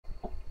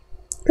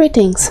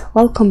Greetings,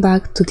 welcome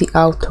back to the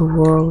Outer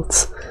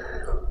Worlds.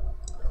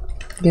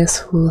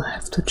 Guess we'll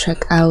have to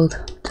check out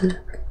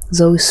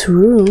Zoe's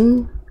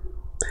room.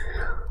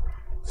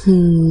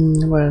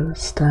 Where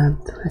is that?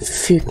 A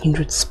few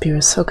kindred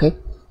spirits, okay.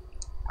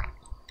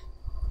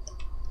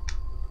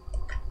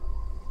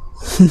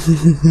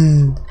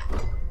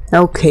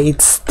 Okay,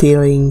 it's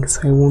stealing,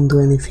 so I won't do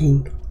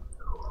anything.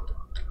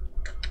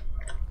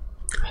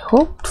 I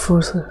hoped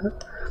for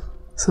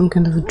some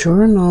kind of a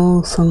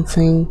journal,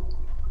 something.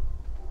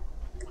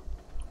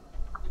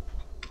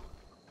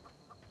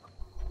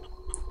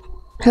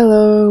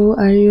 Hello,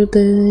 are you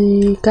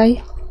the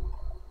guy?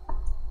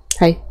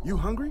 Hi. You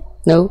hungry?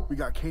 No. We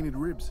got caned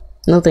ribs.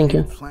 No, thank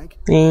you. Flank.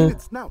 Yeah. And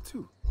it's now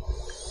too.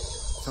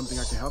 Something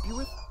I can help you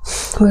with?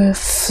 With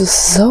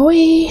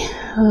Zoe,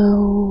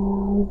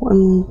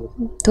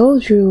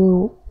 told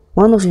you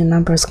one of your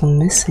numbers gone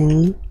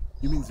missing.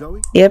 You mean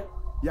Zoe? Yep.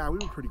 Yeah, we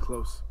were pretty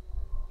close.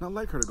 Not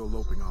like her to go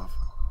loping off.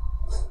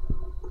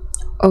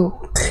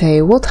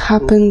 Okay, what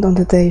happened on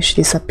the day she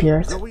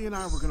disappeared? Zoe and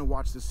I were gonna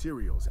watch the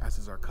serials, as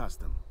is our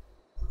custom.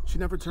 She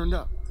never turned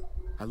up.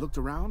 I looked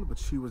around, but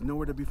she was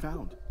nowhere to be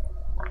found.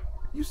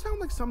 You sound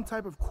like some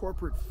type of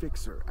corporate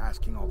fixer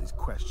asking all these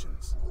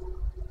questions.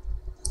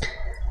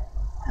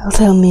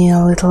 Tell me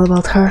a little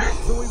about her.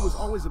 Zoe was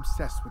always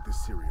obsessed with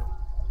this serial.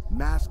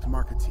 Masked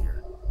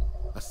Marketeer.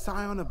 A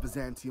scion of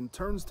Byzantium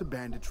turns to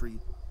banditry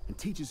and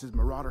teaches his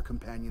marauder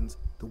companions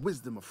the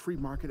wisdom of free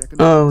market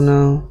economics. Oh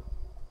no.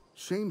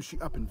 Shame she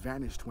up and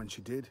vanished when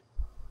she did.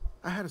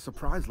 I had a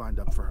surprise lined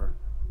up for her.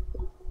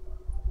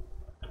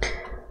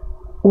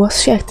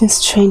 Was she acting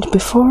strange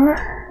before?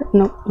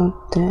 No,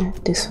 not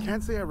this.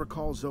 Can't say I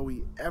recall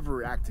Zoe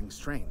ever acting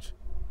strange.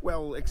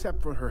 Well,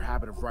 except for her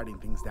habit of writing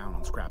things down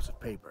on scraps of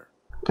paper.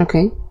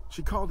 Okay.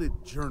 She called it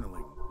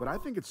journaling, but I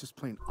think it's just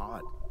plain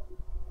odd.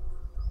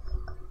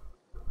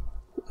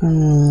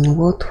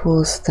 What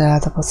was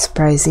that about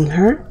surprising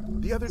her?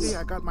 The other day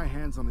I got my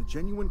hands on a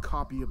genuine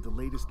copy of the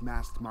latest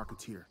Masked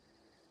Marketeer.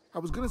 I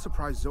was gonna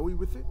surprise Zoe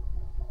with it,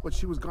 but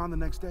she was gone the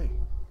next day.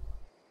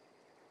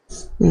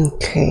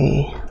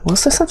 Okay.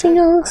 Was there something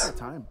else?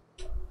 Time.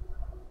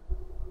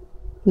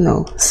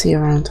 No, see you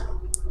around.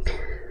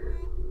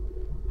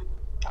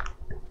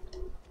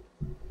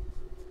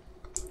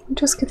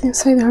 Just get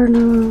inside her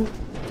now.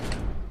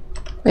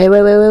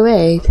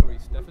 Wait.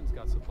 Stefan's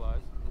got supplies.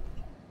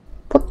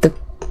 What the?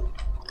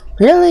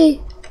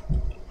 Really?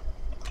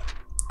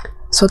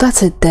 So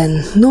that's it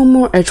then. No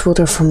more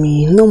Edgewater for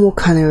me. No more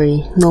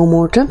cannery. No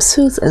more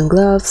jumpsuits and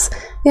gloves.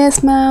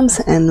 Yes,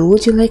 ma'ams, and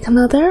would you like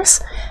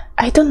another's?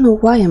 I don't know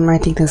why I'm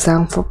writing this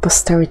down for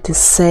posterity's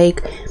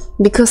sake,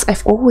 because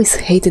I've always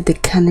hated the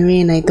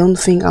cannery and I don't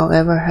think I'll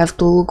ever have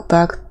to look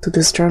back to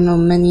this journal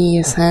many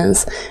years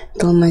hence and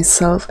tell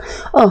myself,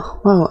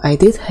 oh wow, I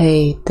did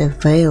hate the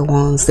veil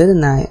once,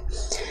 didn't I?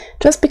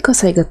 Just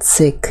because I got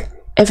sick.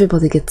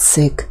 Everybody gets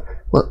sick.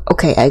 Well,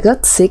 okay, I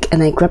got sick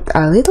and I grabbed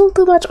a little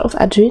too much of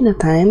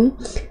adrenatime.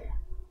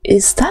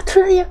 Is that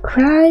really a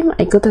crime?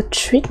 I gotta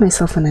treat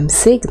myself when I'm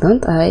sick,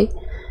 don't I?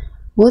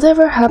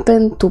 Whatever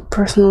happened to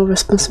personal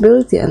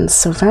responsibility and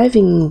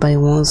surviving by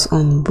one's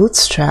own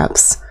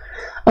bootstraps?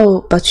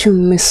 Oh, but you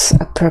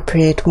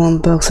misappropriate one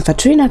box of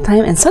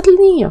adrenatime and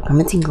suddenly you're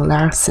committing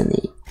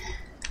larceny.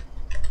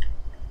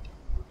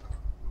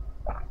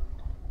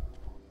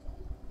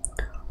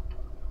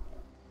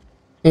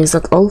 Is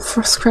that all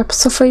for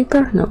scraps of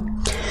paper? No.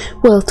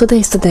 Well,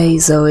 today's the day,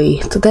 Zoe.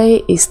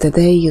 Today is the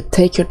day you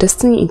take your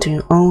destiny into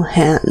your own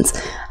hands.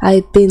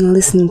 I've been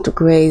listening to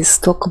Grace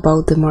talk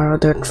about the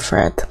marauder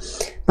threat.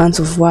 Bands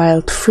of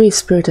wild,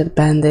 free-spirited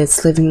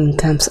bandits living in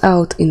camps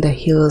out in the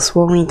hills,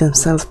 warming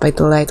themselves by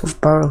the light of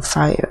barrel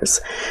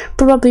fires.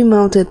 Probably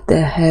mounted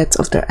the heads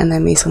of their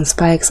enemies on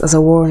spikes as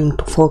a warning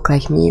to folk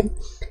like me.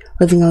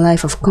 Living a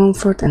life of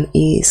comfort and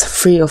ease,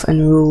 free of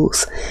any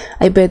rules.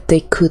 I bet they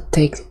could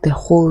take the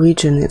whole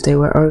region if they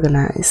were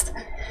organized.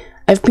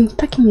 I've been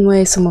packing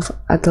away some of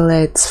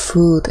Adelaide's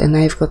food and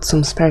I've got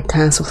some spare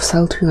cans of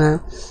salt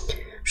tuna.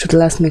 Should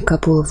last me a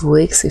couple of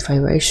weeks if I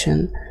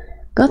ration.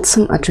 Got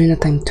some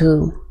adrenatime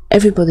too.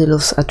 Everybody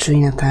loves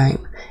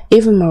adrenatime.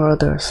 Even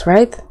marauders,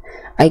 right?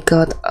 I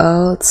got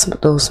odds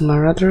those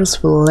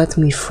marauders will let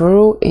me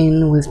throw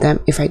in with them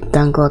if I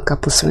dangle a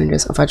couple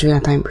syringes of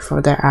adrenatime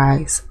before their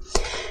eyes.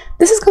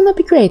 This is gonna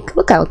be great.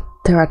 Look out.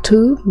 There are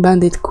two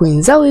bandit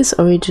queen. Zoe's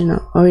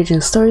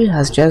origin story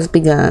has just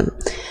begun.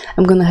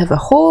 I'm gonna have a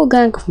whole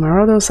gang of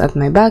marauders at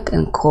my back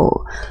and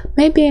call.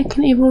 Maybe I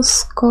can even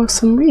score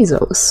some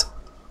Rizos.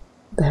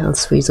 The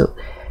hell's Rizzo?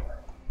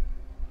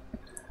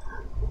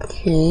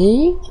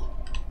 Okay.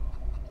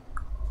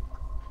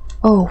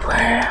 Oh,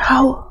 where?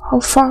 How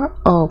far?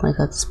 Oh my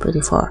god, it's pretty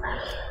far.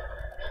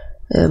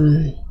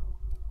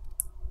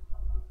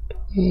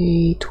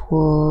 It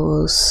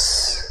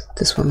was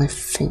this one, I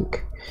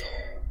think.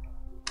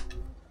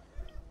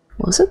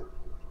 Was it?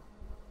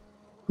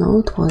 No,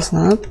 it was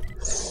not.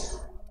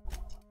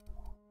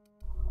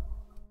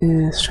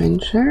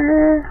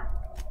 Stranger.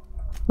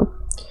 Oh.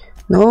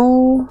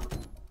 No.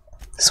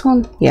 This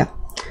one? Yeah.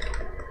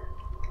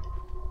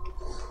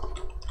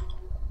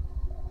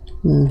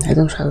 I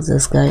don't trust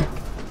this guy.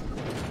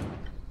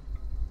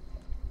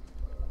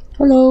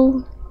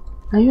 Hello,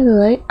 are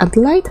you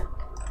Adelaide?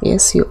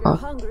 Yes, you If you're are.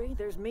 hungry,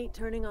 there's meat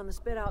turning on the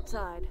spit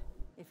outside.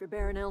 If you're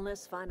bearing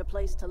illness, find a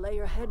place to lay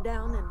your head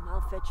down and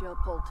I'll fetch you a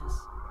poultice.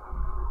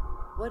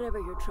 Whatever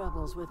your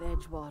troubles with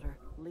Edgewater,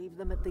 leave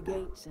them at the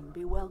gates and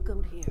be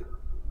welcomed here.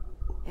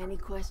 Any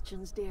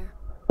questions, dear?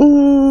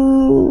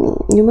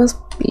 You must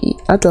be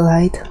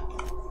Adelaide.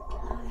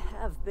 I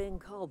have been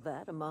called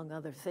that, among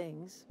other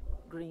things.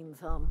 Green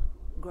Thumb,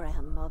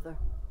 grandmother,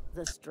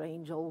 the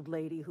strange old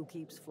lady who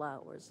keeps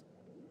flowers.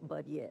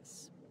 But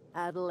yes,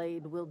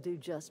 Adelaide will do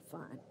just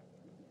fine.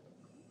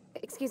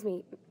 Excuse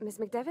me, Miss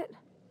McDevitt?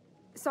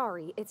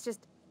 Sorry, it's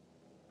just...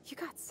 You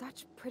got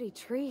such pretty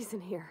trees in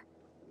here.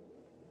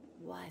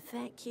 Why,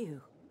 thank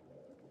you.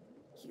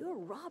 You're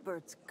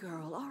Robert's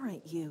girl,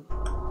 aren't you?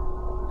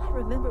 I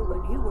remember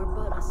when you were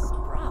but a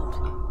sprout.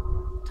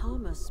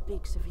 Thomas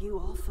speaks of you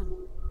often.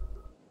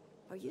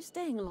 Are you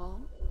staying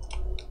long?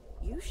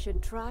 You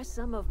should try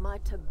some of my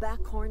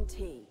tobaccorn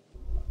tea.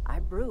 I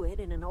brew it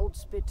in an old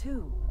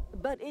spittoon,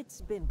 but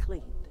it's been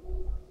cleaned.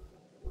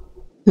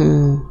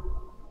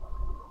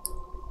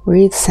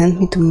 Reed sent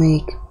me to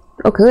make...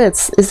 Okay,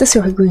 is this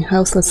your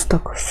greenhouse? Let's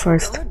talk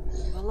first.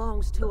 Garden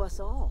belongs to us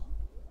all.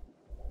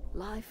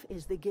 Life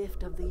is the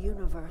gift of the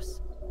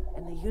universe,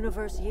 and the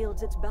universe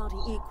yields its bounty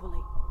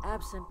equally,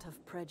 absent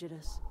of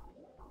prejudice.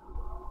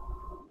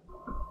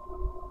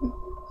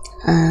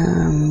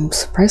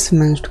 Surprised we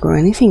managed to grow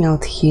anything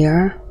out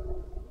here.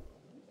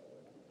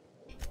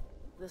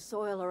 The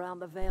soil around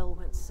the Vale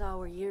went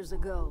sour years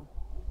ago,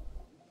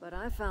 but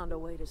I found a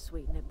way to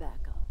sweeten it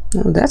back up.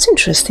 Oh, that's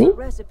interesting. The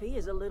recipe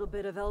is a little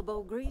bit of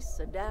elbow grease,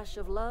 a dash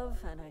of love,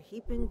 and a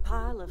heaping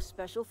pile of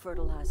special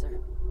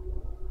fertilizer.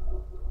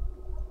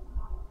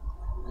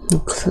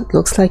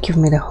 Looks like you've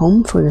made a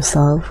home for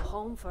yourself. A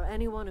home for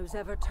anyone who's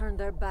ever turned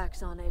their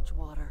backs on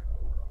Edgewater.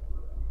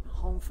 A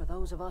home for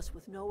those of us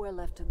with nowhere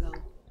left to go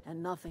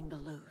and nothing to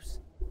lose.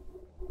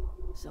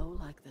 So,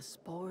 like the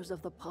spores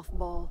of the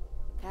puffball,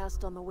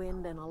 cast on the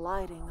wind and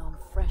alighting on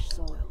fresh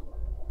soil,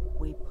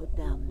 we put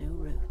down new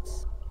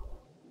roots.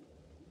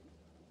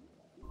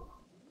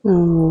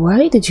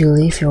 Why did you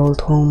leave your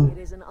old home?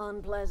 It is an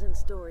unpleasant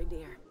story,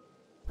 dear.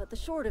 But the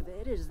short of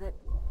it is that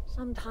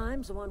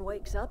sometimes one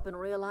wakes up and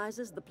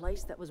realizes the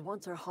place that was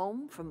once her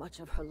home for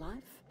much of her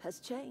life has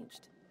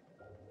changed.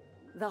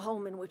 The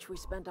home in which we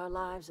spent our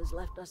lives has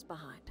left us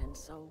behind, and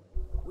so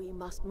we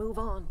must move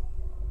on.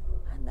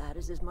 And that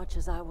is as much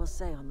as I will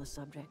say on the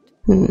subject.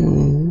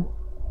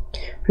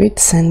 Reed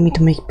sent me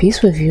to make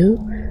peace with you.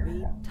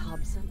 Reed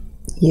Thompson?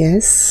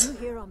 Yes. You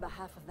here on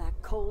behalf of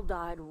that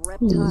cold-eyed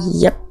reptile?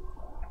 Yep.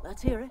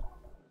 Let's hear it.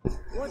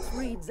 What's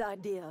Reed's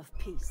idea of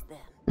peace,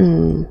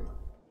 then?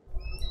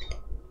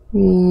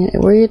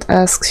 Reed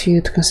asks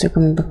you to consider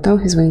coming back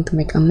down. He's willing to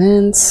make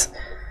amends.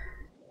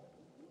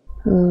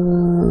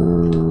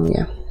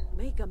 Yeah.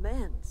 Make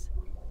amends?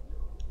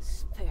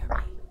 Spare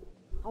me.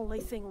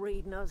 Only thing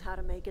Reed knows how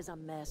to make is a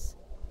mess.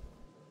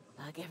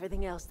 Like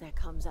everything else that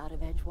comes out of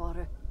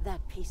Edgewater,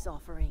 that peace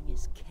offering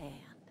is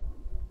canned.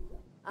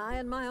 I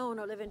and my own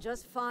are living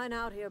just fine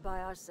out here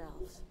by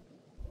ourselves.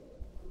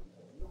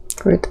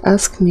 Reed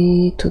asked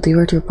me to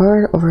divert your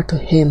power over to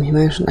him. He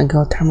mentioned a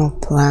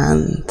geothermal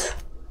plant.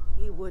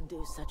 He would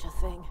do such a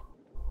thing.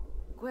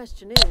 The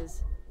question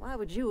is, why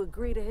would you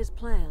agree to his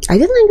plan? I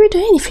didn't agree to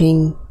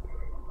anything.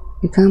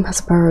 Your camp has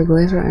a power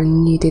regulator and I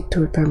need it to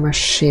repair my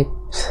ship.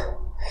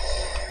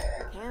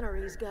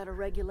 Cannery's got a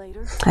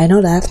regulator. I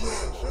know that.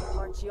 Ship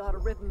parts, you ought to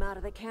rip them out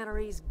of the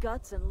cannery's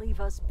guts and leave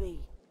us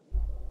be.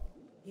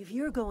 If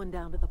you're going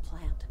down to the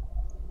plant,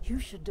 you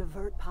should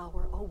divert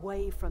power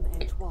away from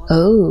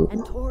Edgewater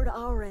and toward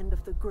our end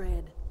of the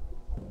grid.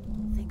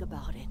 Think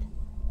about it.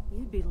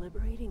 You'd be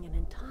liberating an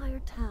entire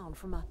town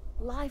from a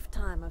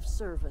lifetime of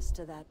service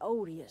to that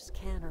odious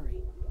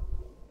cannery.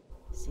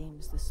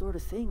 Seems the sort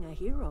of thing a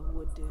hero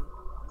would do.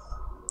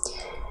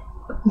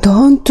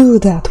 Don't do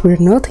that, we're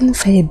not in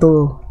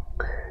Fable.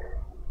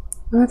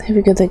 What have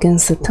you got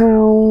against the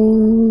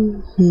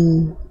town?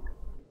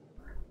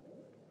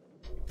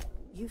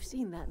 You've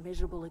seen that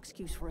miserable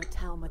excuse for a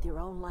town with your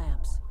own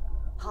lamps.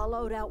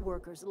 Hollowed out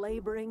workers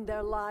laboring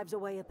their lives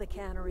away at the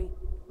cannery,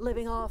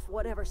 living off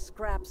whatever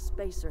scrap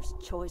Spacer's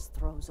choice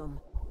throws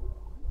them.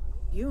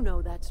 You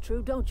know that's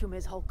true, don't you,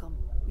 Ms. Holcomb?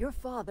 Your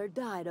father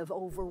died of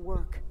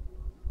overwork.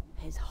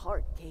 His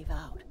heart gave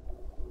out.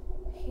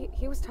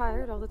 He was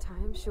tired all the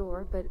time,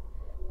 sure, but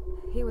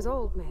he was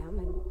old, ma'am,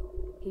 and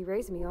he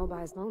raised me all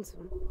by his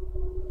lonesome.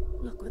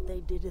 Look what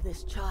they did to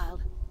this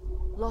child.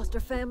 Lost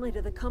her family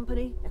to the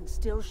company, and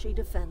still she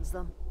defends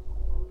them.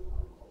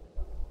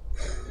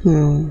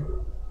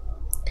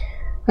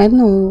 I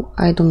know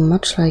I don't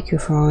much like you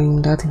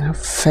throwing that in her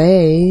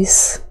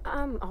face.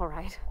 I'm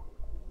alright.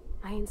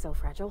 I ain't so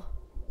fragile.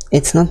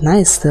 It's not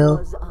nice still.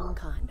 That was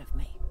unkind of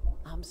me.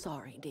 I'm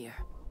sorry, dear.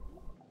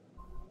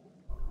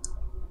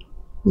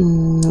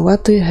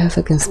 What do you have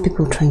against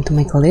people trying to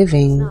make a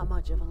living? Not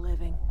much of a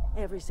living.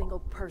 Every single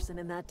person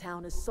in that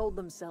town has sold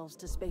themselves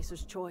to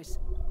Spacer's choice.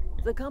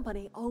 The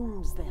company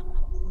owns them.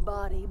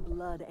 Body,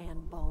 blood,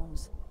 and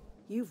bones.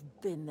 You've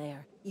been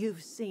there.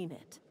 You've seen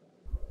it.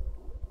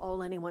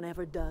 All anyone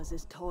ever does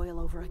is toil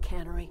over a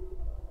cannery.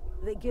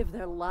 They give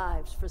their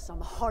lives for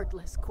some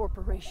heartless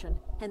corporation,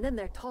 and then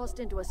they're tossed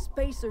into a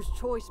Spacer's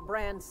Choice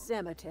brand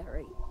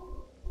cemetery.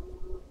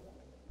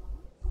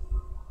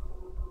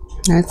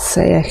 Let's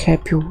say I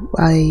help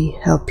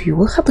you.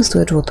 What happens to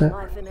Edgewater?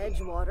 Life in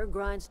Edgewater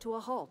grinds to a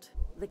halt.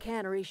 The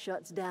cannery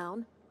shuts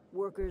down,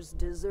 workers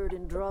desert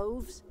in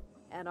droves,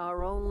 and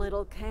our own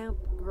little camp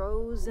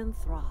grows and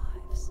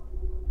thrives.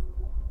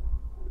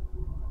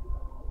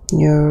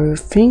 You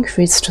think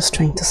Reed's just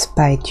trying to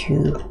spite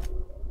you?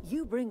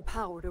 You bring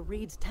power to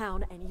Reed's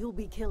town and you'll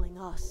be killing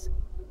us.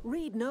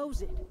 Reed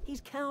knows it.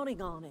 He's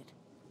counting on it.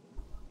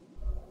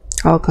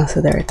 I'll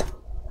consider it.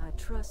 I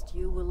trust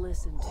you will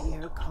listen to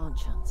your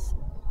conscience.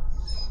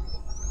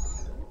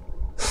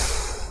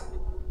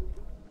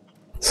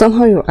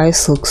 Somehow your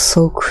eyes look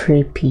so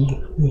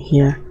creepy in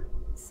here.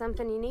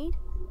 Something you need?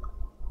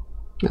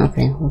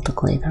 Okay, we'll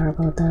talk later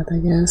about that, I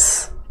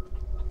guess.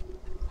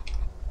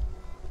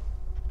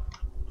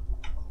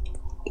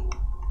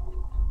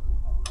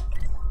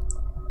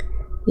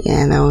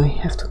 Yeah, now I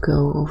have to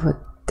go over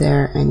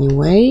there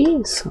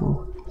anyway,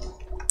 so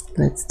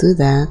let's do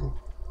that.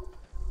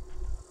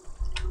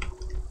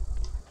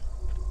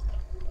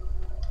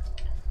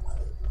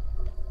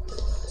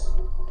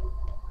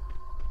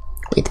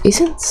 Wait,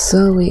 isn't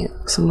Zoe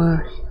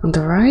somewhere on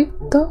the right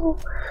though?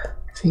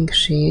 I think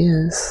she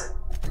is.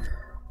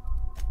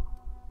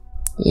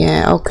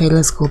 Yeah, okay,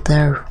 let's go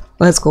there.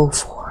 Let's go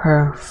for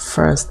her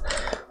first.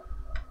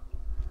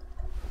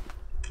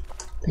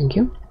 Thank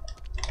you.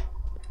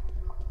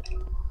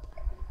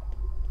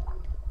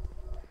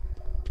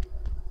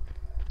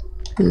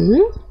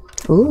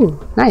 Ooh,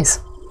 nice.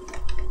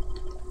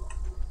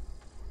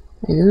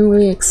 I didn't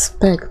really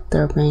expect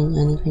there being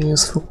anything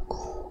useful.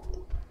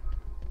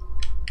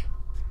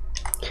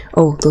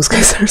 Oh, those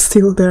guys are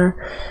still there.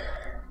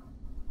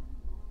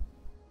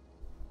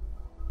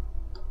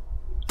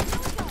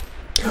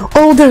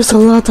 Oh, there's a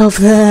lot of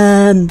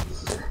them.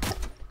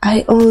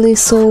 I only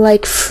saw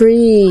like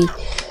 3.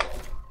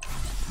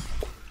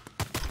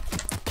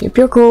 Keep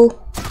your cool.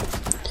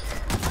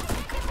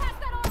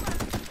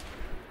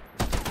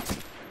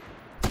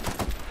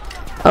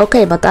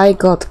 Okay, but I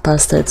got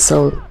past it,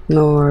 so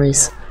no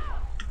worries.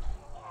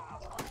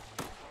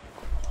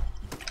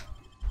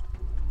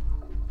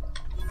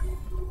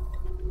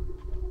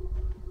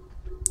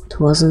 It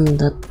wasn't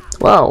that...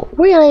 Wow,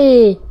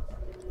 really?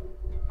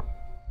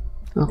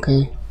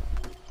 Okay.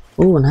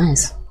 Oh,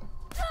 nice.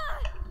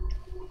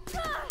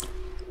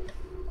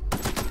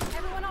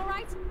 Everyone all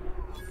right?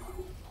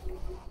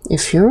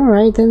 If you're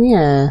alright, then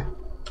yeah.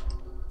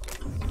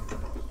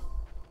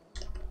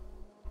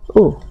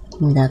 Oh,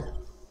 give me that.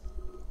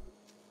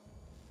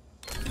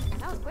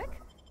 That was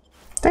quick.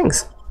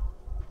 Thanks.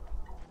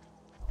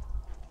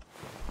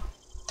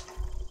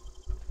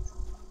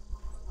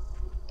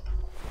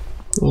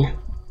 Yeah,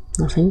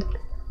 nothing.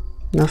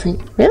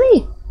 Nothing.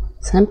 Really?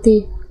 It's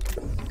empty.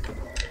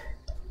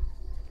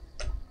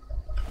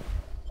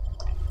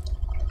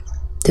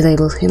 Did I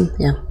lose him?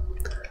 Yeah.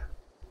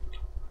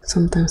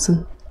 Sometimes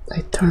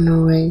I turn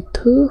away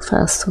too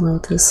fast to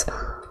notice.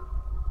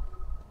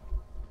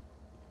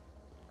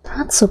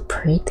 That's so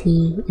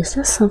pretty. Is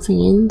there something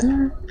in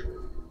there?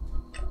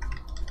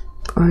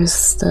 Or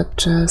is that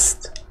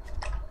just...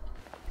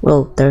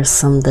 Well, there's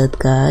some dead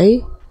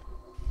guy.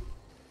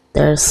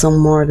 There's some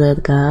more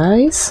dead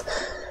guys.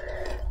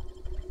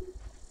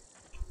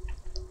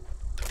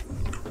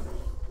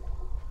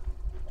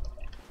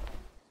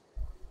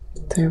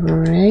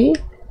 Ray.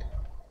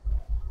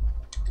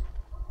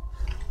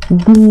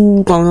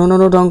 Oh,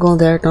 no, don't go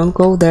there, don't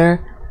go there.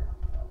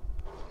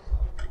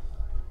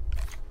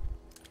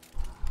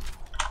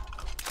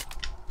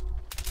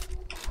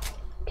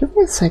 Give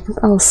me a second,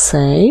 I'll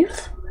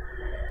save.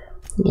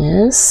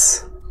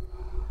 Yes.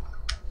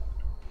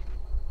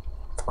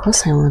 Of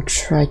course I want to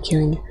try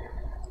killing.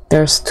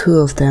 There's 2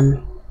 of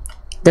them.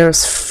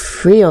 There's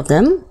 3 of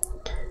them.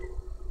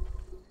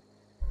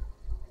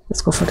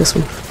 Let's go for this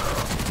one.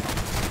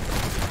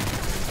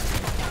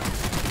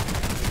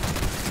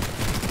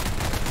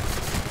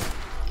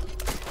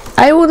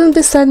 I wouldn't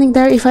be standing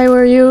there if I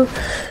were you.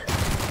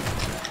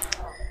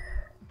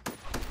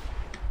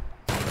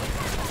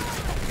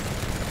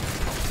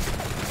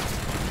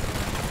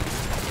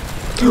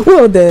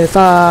 What the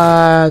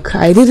fuck?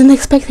 I didn't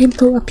expect him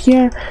to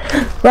appear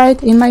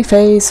right in my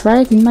face,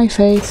 right in my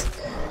face.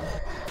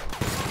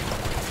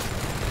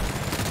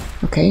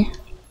 Okay.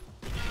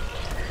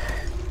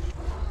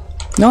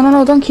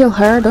 No, don't kill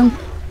her, don't.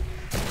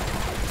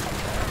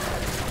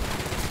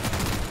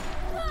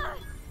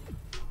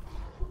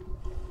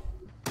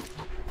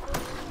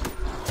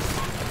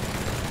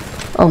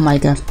 Oh my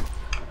god.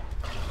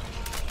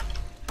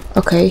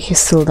 Okay, he's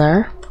still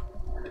there.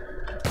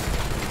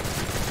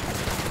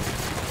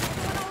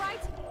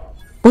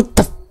 What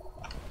the f—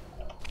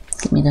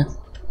 Give me that.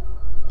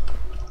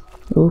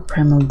 Ooh,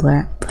 primal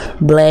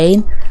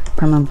brain.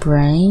 Primal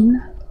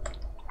brain.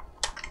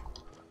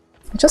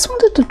 Just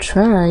wanted to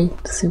try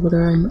to see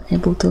whether I'm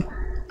able to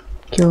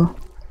kill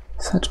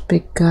such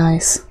big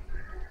guys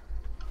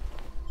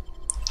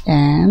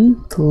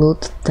and to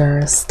loot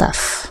their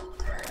stuff.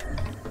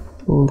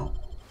 Ooh,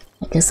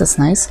 I guess that's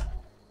nice.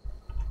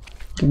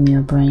 Give me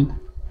your brain.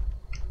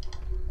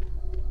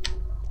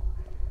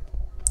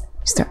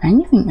 Is there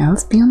anything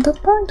else beyond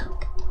that part?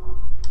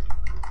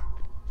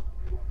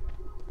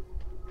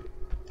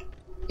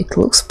 It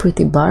looks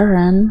pretty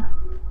barren.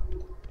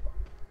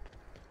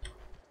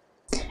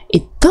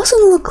 It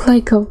doesn't look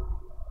like a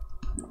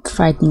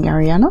fighting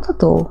area, not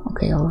at all.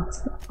 Okay, I'll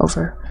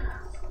over.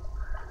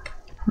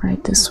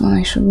 Right, this one,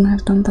 I shouldn't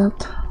have done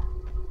that.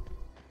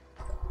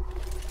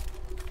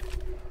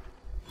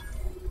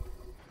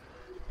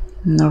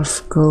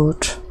 North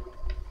Gauge,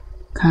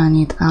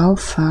 Canid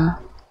Alpha.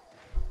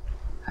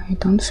 I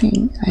don't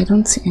see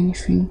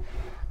anything.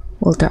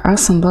 Well, there are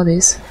some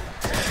bodies.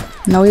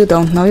 No, you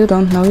don't, no, you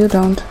don't, no, you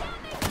don't.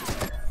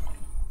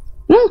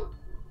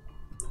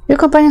 Your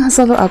companion has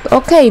leveled up.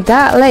 Okay,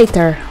 that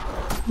later.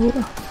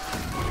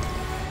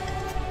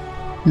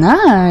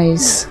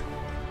 Nice.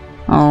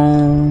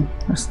 Oh,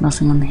 there's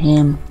nothing on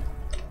him.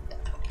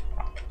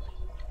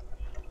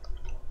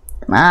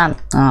 Come on.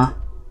 Oh.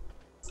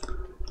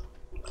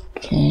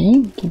 Okay,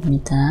 give me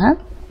that.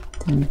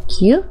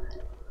 Thank you.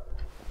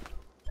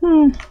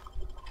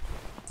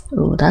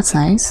 Oh, that's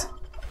nice.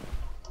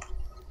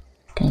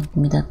 Okay, give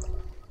me that.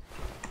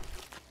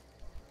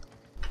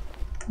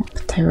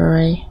 Terror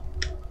ray.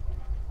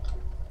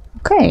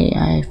 Okay,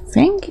 I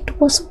think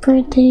it was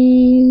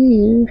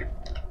pretty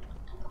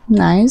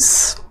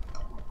nice.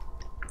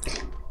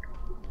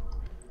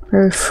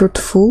 Very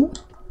fruitful.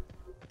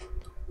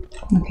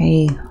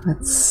 Okay,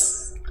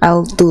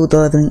 I'll do the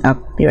leveling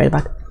up. Be right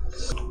back.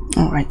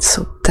 Alright,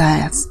 so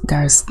there's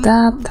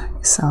that.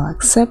 So I'll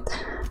accept.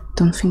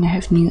 Don't think I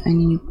have any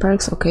new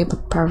perks. Okay,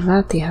 but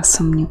Parvati has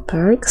some new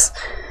perks.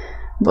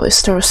 Boy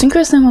stores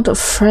increase the amount of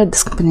threat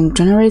this companion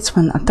generates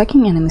when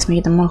attacking enemies,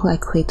 making them more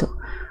likely to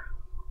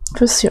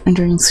first you're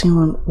entering scene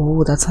room.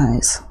 Oh, that's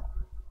nice.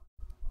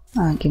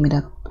 Give me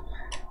that.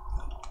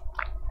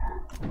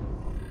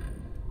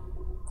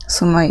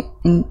 So my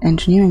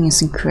engineering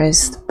is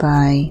increased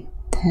by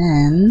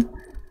 10.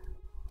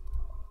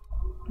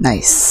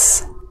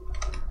 Nice.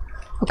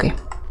 Okay.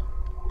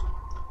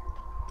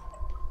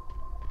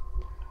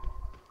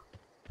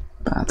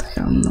 But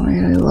I'm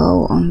really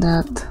low on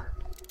that.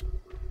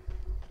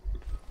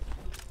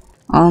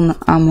 On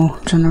ammo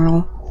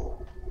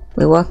general.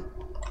 Wait, what?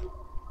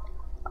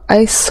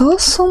 I saw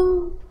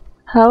some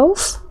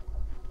health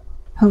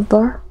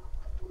bar,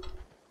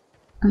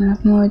 and I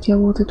have no idea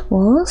what it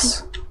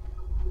was.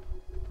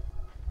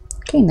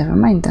 Okay, never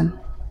mind then.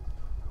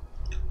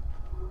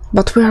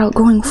 But we are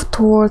going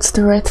towards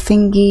the red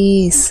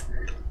thingies.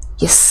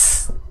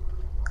 Yes.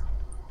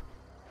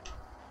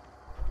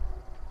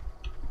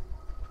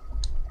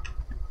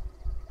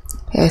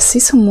 Okay, I see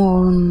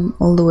someone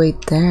all the way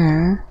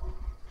there.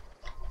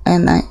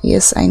 And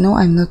yes, I know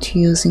I'm not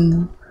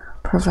using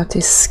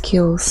Parvati's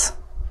skills.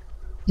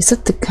 Is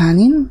that the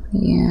cannon?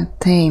 Yeah,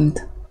 tamed.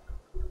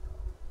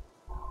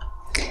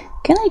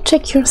 Can I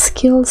check your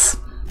skills,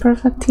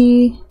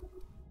 Parvati?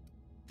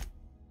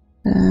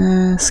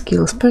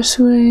 Skills: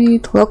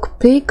 persuade,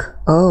 lockpick,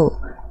 oh,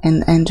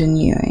 and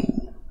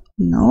engineering.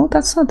 No,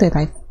 that's not it,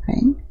 I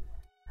think.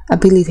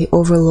 Ability: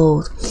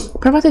 overload.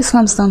 Parvati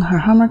slams down her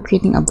hammer,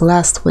 creating a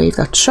blast wave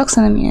that shocks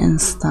enemy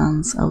and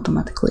stuns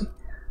automatically.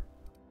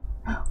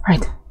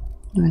 Right,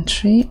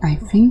 inventory. I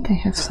think I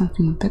have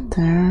something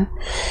better.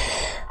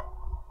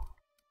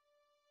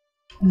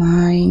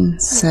 9,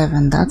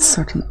 7. That's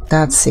certain.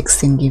 That's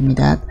 16. Give me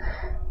that.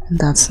 And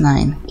that's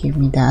 9. Give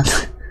me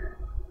that.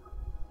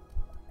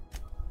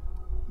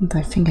 And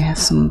I think I have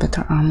some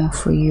better armor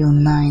for you.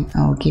 9.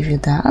 I'll give you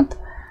that.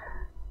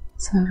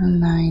 7,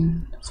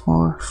 9,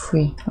 4,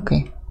 3.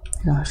 Okay,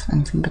 I don't have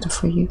anything better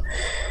for you.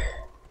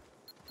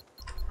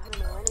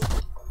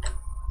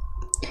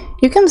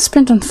 You can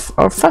sprint on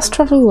or fast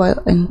travel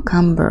while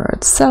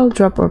encumbered. Sell,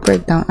 drop, or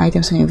break down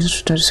items and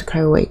use to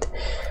carry weight.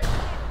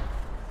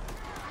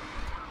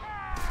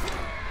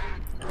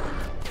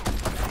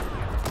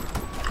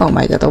 Oh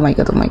my god, oh my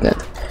god, oh my god.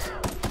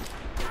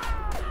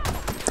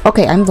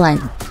 Okay, I'm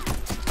blind.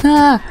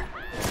 Ah!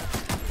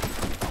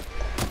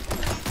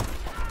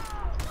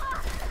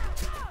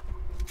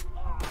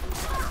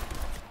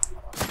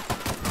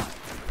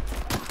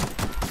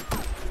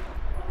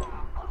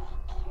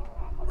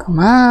 Come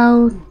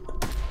out.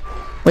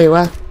 Wait,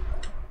 what?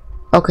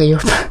 Okay, you're...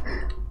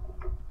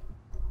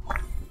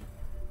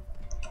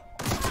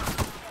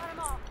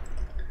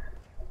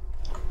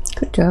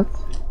 Good job.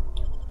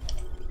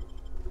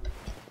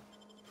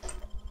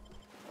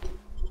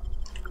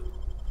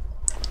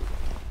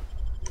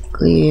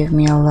 Give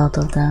me a lot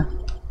of that.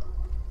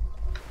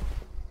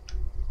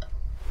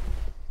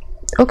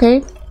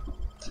 Okay.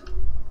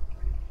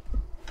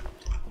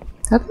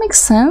 That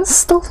makes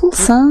sense, total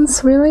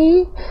sense,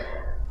 really?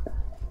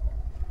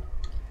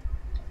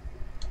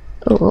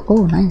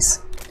 Oh, nice.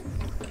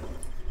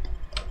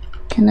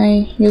 Can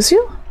I use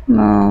you?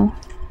 No.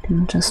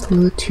 can just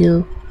loot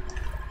you.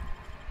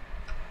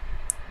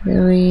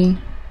 Really?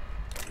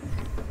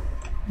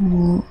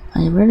 Oh,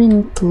 I really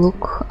need to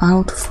look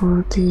out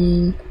for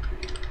the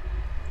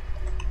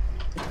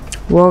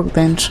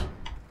workbench.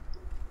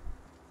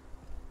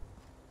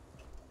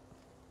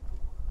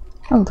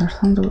 Oh, there's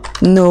some.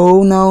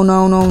 No, no,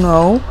 no, no,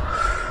 no.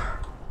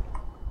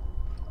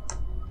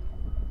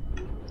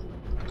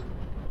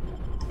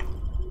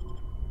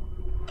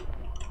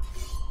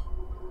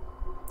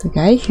 The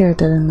guy here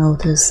didn't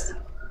notice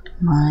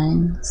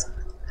mines.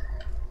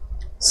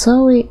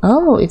 Zoe.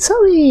 Oh, it's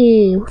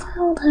Zoe! We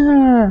found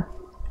her!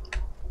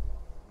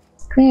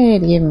 Great,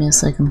 give me a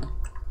second.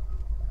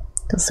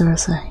 Because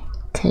there's a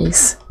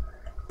case.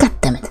 God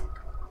damn it!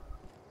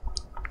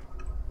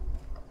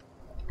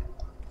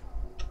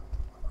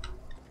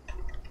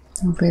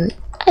 Really?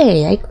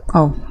 Hey,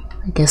 oh,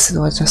 I guess it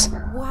was just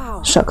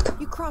shocked.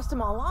 You crossed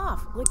them all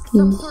off, like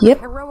some sort of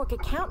heroic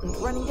accountant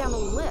running down a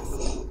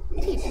list.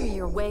 Teach me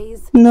your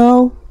ways.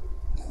 No.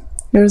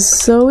 You're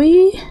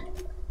Zoe?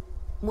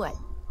 What?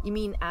 You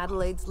mean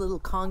Adelaide's little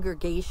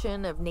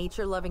congregation of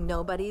nature-loving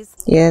nobodies?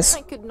 Yes.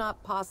 I could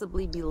not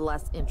possibly be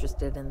less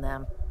interested in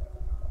them.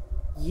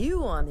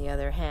 You, on the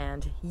other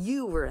hand,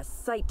 you were a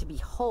sight to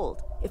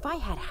behold. If I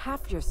had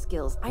half your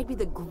skills, I'd be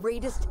the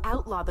greatest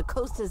outlaw the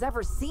coast has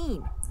ever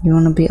seen. You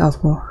wanna be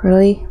outlaw,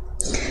 really?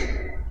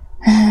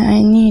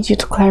 I need you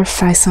to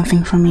clarify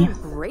something for me. I'm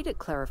great at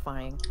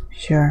clarifying.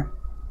 Sure.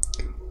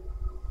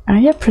 Are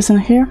you a prisoner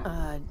here?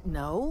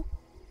 No.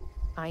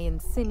 I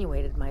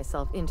insinuated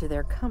myself into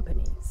their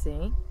company,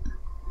 see?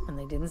 And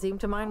they didn't seem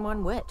to mind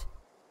one whit.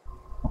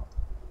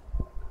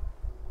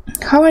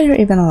 How are you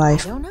even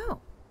alive? I don't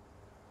know.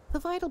 The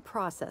vital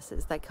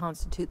processes that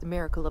constitute the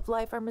miracle of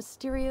life are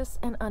mysterious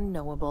and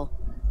unknowable.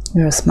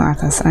 You're a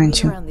smartass,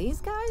 aren't you? Around these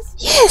guys?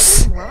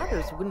 Yes!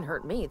 Marauders wouldn't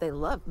hurt me. They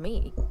love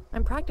me.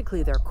 I'm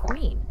practically their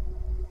queen.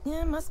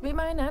 Yeah, must be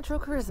my natural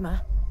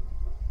charisma.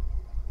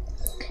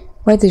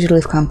 Why did you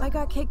leave camp? I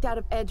got kicked out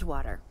of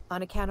Edgewater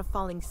on account of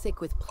falling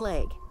sick with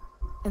plague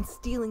and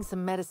stealing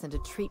some medicine to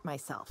treat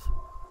myself.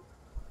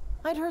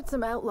 I'd heard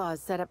some outlaws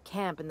set up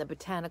camp in the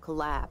botanical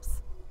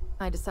labs.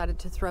 I decided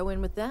to throw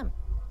in with them,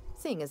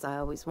 seeing as I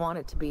always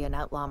wanted to be an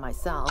outlaw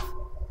myself.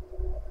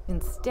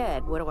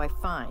 Instead, what do I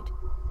find?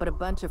 But a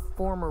bunch of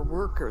former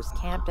workers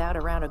camped out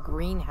around a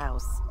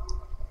greenhouse.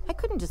 I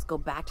couldn't just go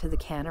back to the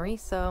cannery,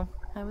 so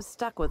I was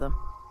stuck with them.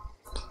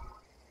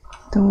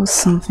 There was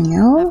something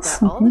else?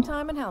 I've got all the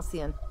time in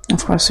Halcyon.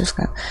 Of course you've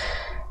got.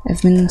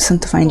 I've been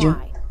sent to find you.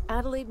 Why?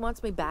 Adelaide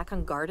wants me back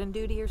on garden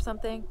duty or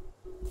something?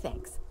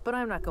 Thanks, but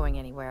I'm not going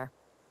anywhere.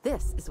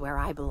 This is where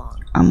I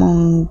belong.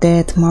 Among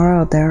dead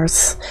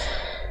marauders.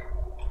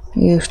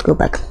 You have to go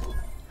back.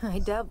 I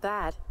doubt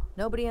that.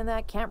 Nobody in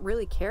that camp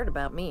really cared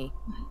about me.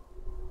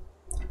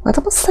 What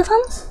about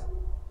Stefan?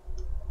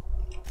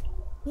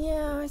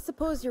 Yeah, I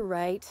suppose you're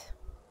right.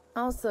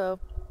 Also,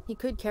 he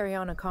could carry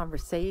on a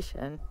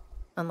conversation,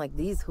 unlike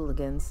these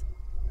hooligans.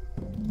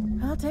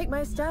 I'll take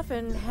my stuff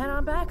and head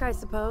on back, I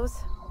suppose.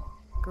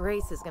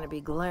 Grace is gonna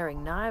be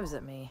glaring knives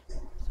at me,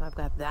 so I've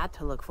got that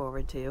to look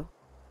forward to.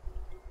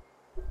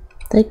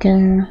 Take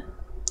care.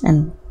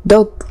 And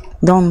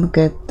don't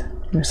get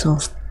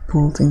yourself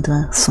pulled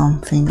into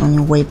something on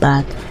your way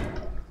back.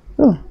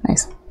 Oh,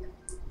 nice.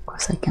 Of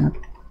course I cannot.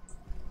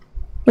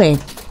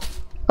 Wait.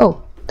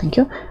 Oh, thank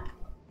you.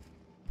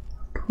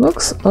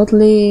 Looks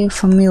oddly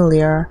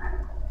familiar.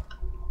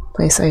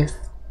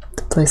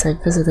 The place I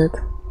visited.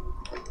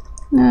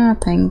 Ah,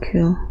 thank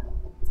you.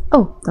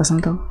 Oh, there's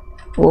another.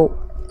 Whoa,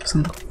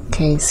 some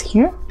case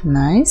here.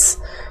 Nice.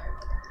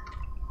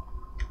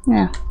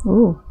 Yeah.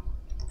 Ooh.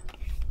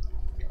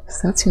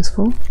 So that's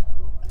useful.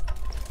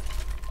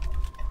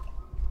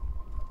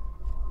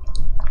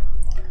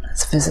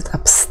 Let's visit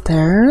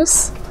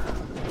upstairs.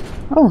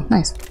 Oh,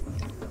 nice.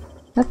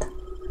 What?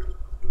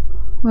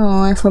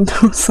 Oh, I thought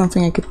there was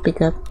something I could pick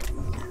up.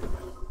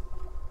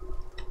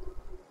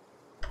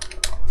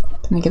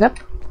 Can I get up?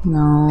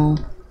 No.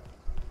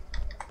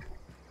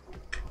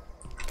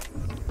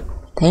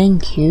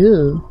 Thank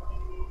you.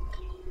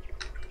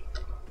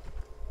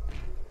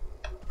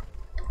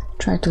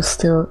 Try to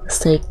still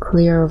stay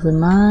clear of the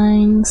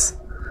mines.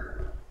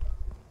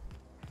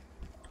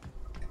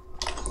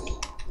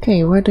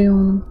 Okay, where do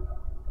you...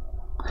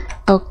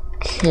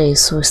 Okay,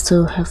 so we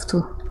still have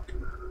to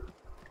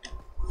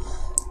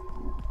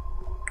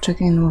check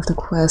in with the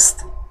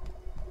quest.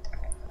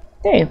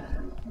 Okay,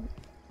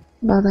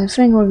 but I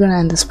think we're gonna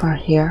end this part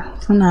here.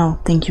 For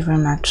now, thank you very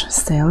much,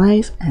 stay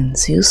alive, and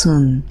see you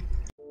soon.